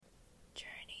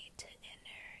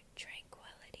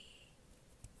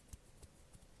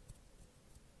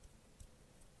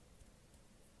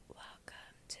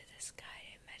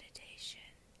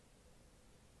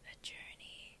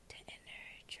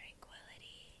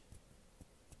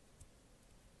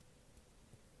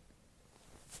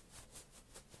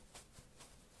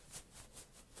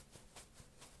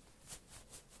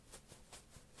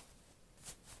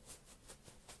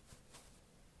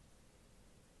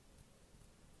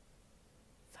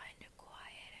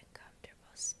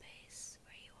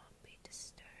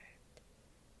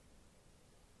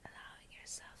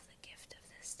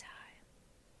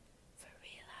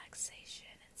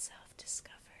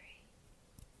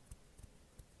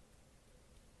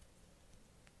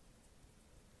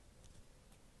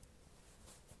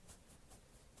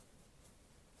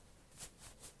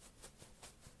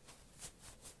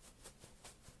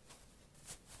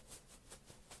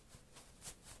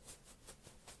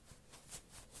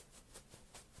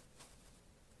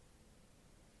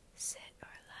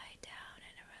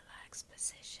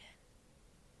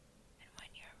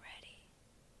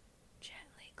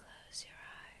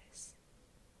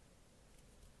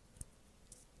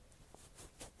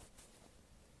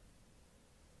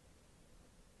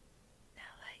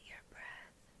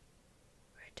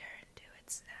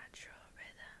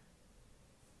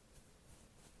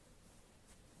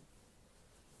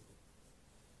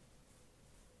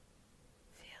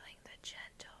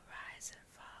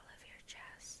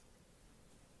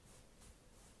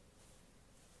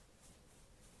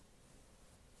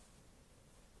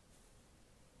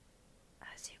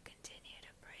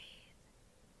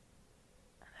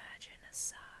the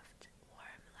soft,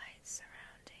 warm light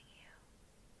surrounding you.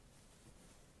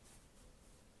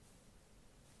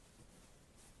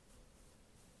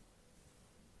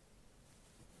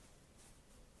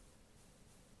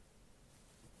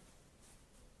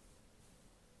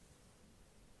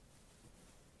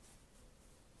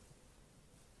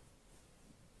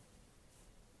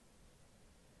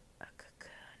 A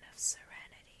cocoon of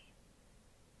serenity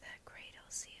that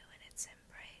cradles you in its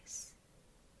embrace.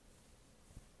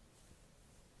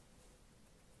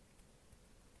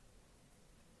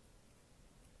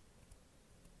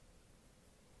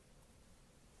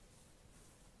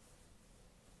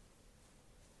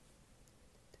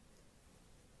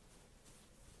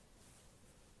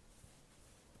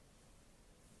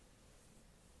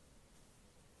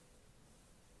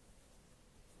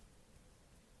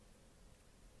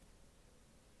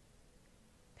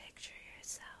 Picture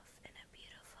yourself in a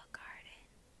beautiful garden,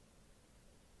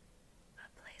 a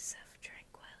place of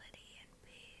tranquility and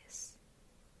peace.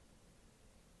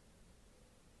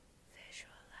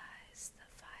 Visualize the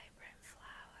vibrant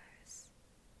flowers,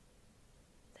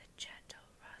 the gentle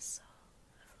rustle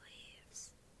of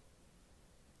leaves,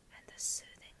 and the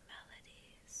soothing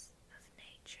melodies of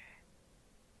nature.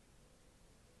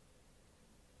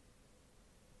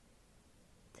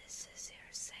 This is your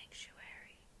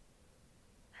sanctuary,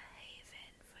 a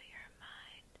haven for your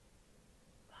mind,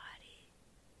 body,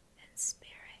 and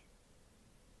spirit.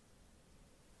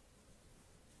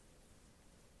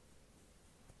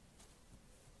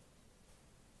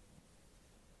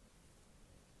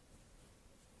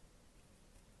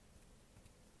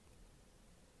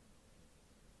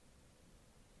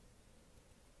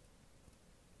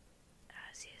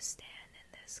 As you stand in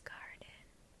this garden,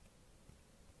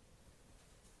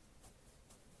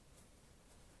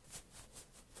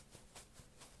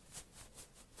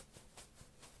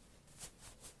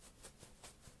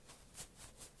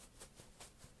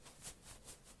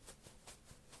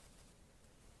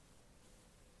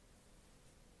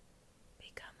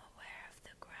 become aware of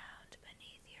the ground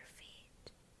beneath your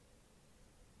feet.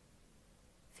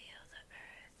 Feel the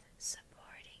earth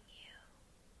supporting you,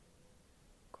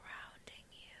 grounding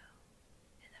you,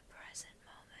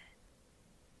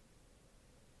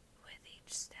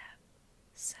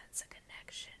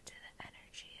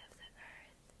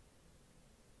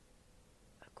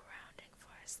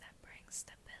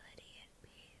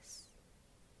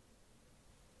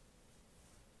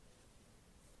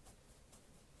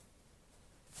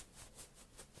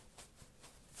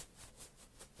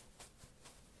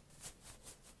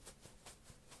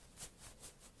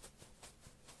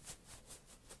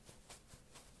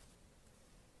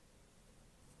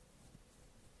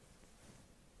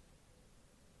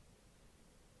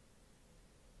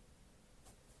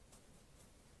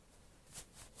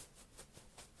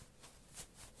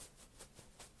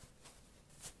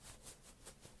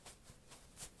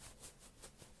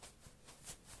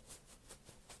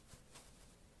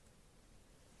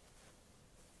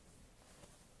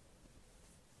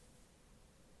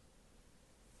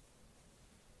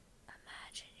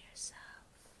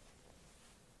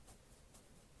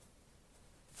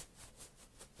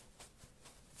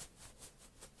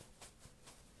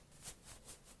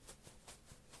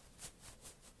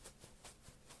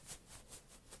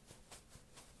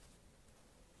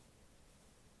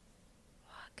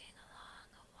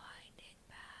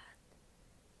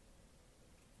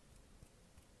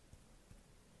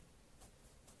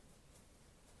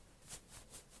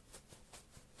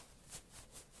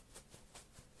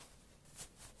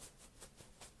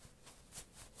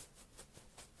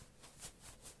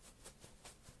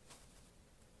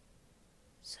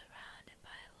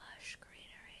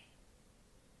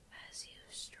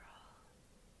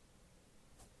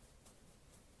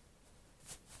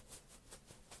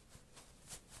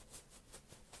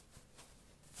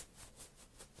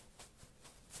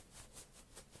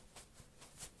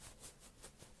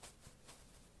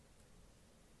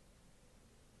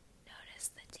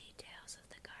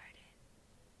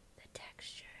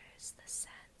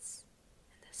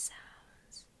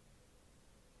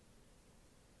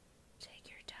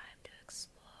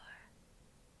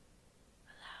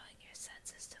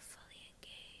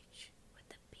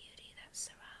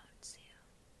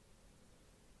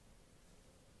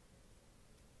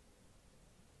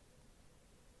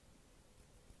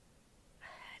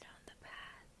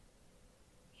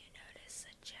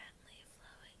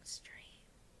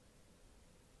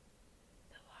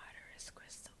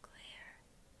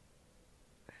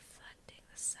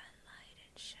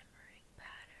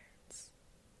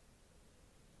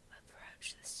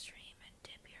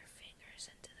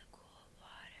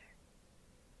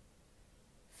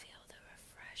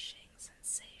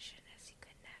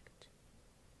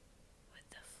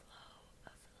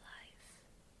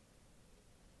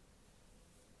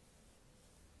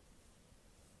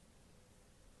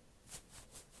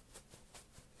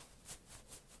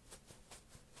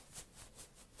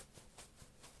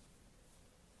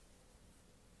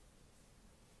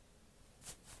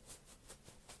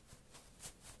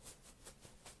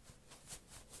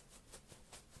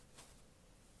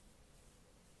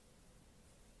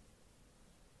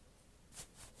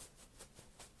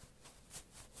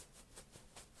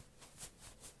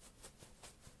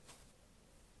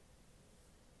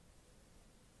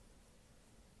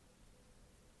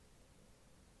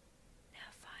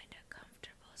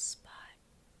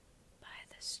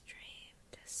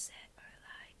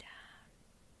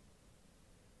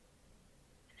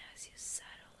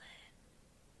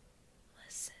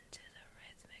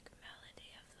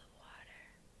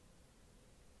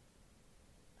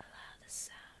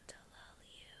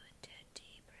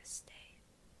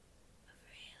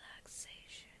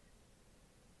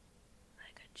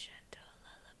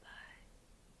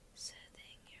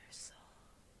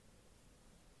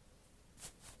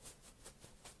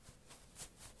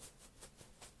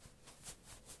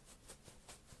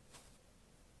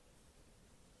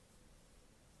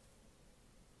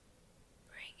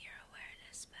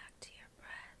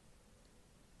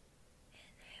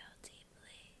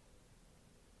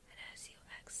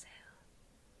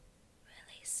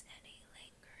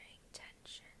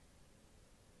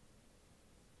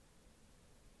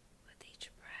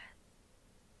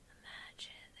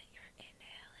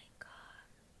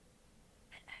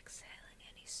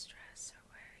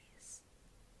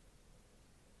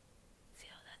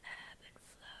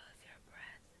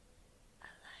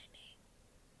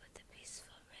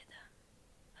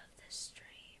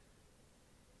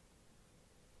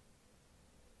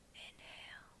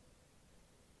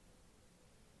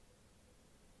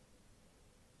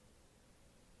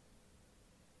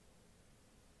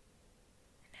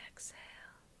 exhale.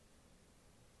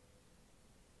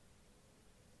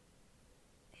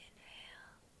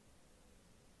 Inhale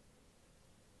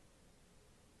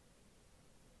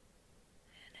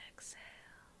and exhale.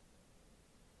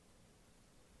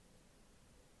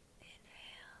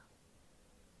 Inhale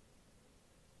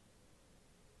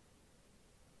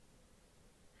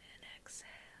and exhale.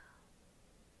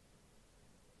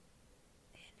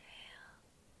 Inhale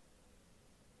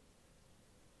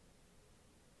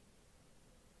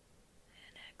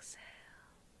and exhale.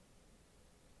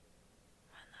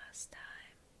 One last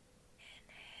time.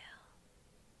 Inhale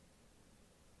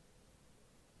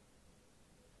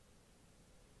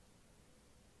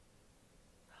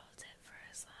Hold it for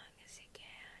as long as you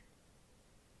can,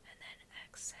 and then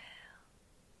exhale.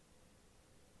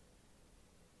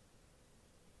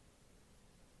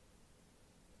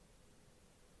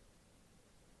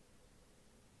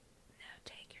 Now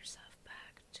take yourself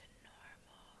back to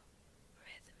normal,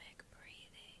 rhythmic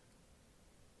breathing.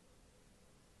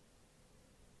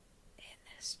 In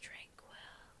this tranquil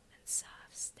and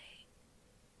soft state,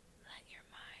 let your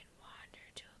mind wander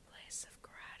to a place of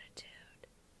gratitude.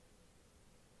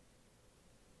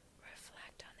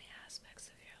 Reflect on the aspects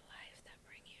of your life that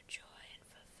bring you joy and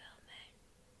fulfillment.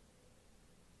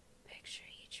 Picture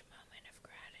each moment of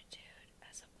gratitude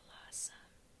as a blossom,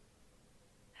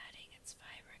 adding its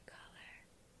vibrant color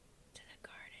to the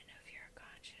garden of your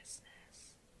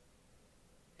consciousness.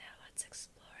 Now let's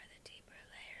explore the deeper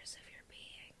layers of your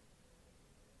being.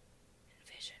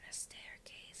 Envision a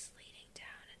staircase leading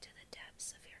down into the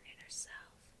depths of your inner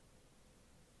self.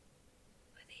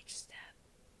 With each step,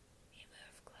 you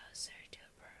move closer to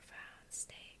a profound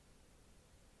state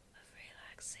of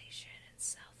relaxation and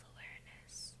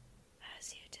self-awareness.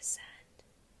 As you descend,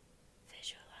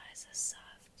 visualize a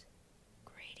soft,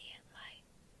 gradient light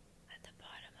at the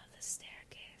bottom of the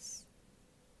staircase.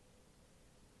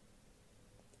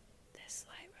 This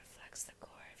light reflects the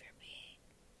core of your being,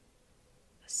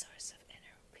 a source of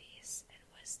inner peace and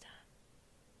wisdom.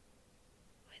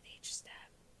 With each step,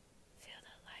 feel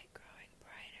the light growing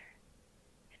brighter,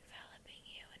 enveloping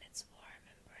you in its warm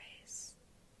embrace.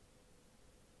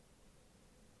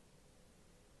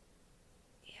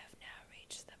 You have now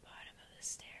reached the bottom of the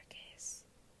staircase,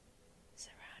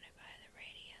 surrounded by the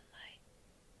radiant light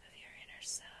of your inner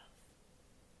self.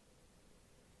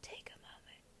 Take a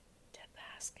moment to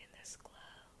bask in this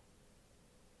glow,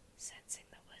 sensing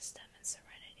the wisdom and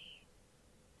serenity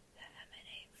that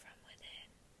emanate from within.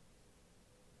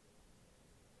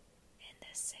 In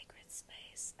this sacred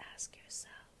space, ask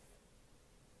yourself,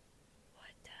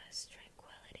 what does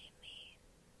tranquility mean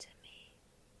to me?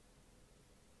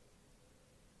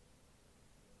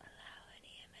 Allow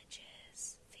any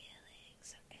images, feelings,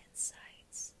 or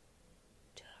insights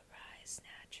to arise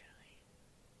naturally.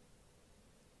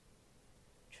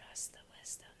 Trust the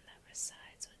wisdom that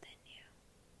resides within you.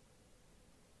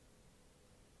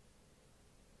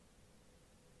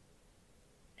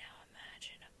 Now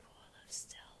imagine a pool of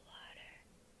still water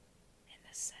in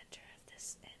the center of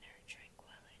this inner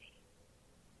tranquility.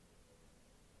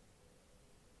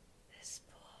 This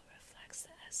pool reflects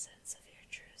the essence of your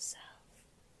true self.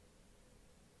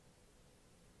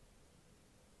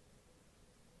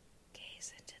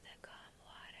 Gaze into the calm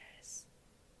waters,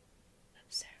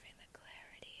 observing the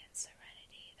clarity and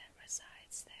serenity that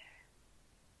resides there.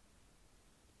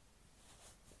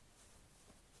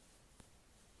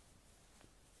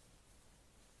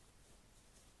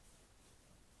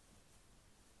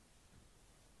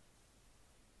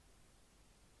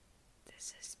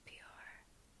 This is pure,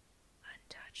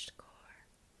 untouched core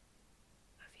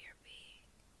of your being.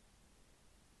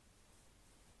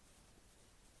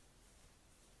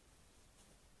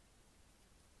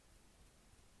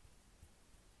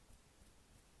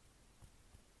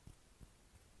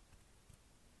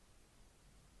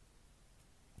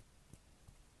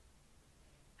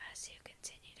 As you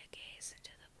continue to gaze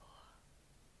into the pool,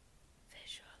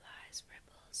 visualize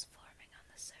ripples forming on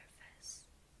the surface.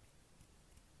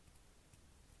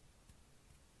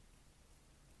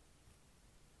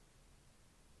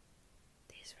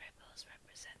 These ripples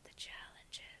represent the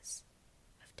challenges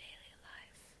of daily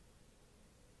life.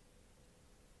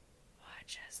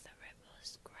 Watch as the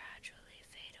ripples gradually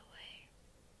fade away,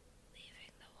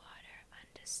 leaving the water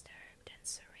undisturbed and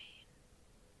serene.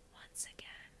 Once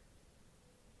again,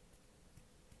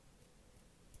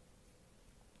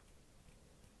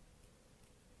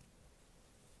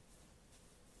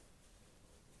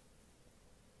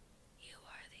 you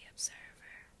are the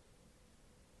observer,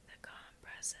 the calm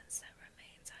presence that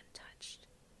remains untouched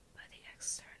by the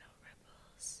external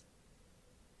ripples.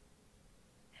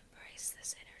 Embrace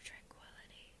this inner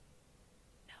tranquility,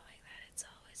 knowing that it's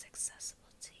always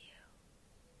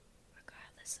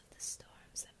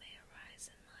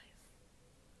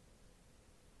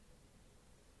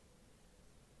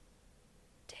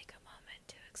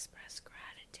express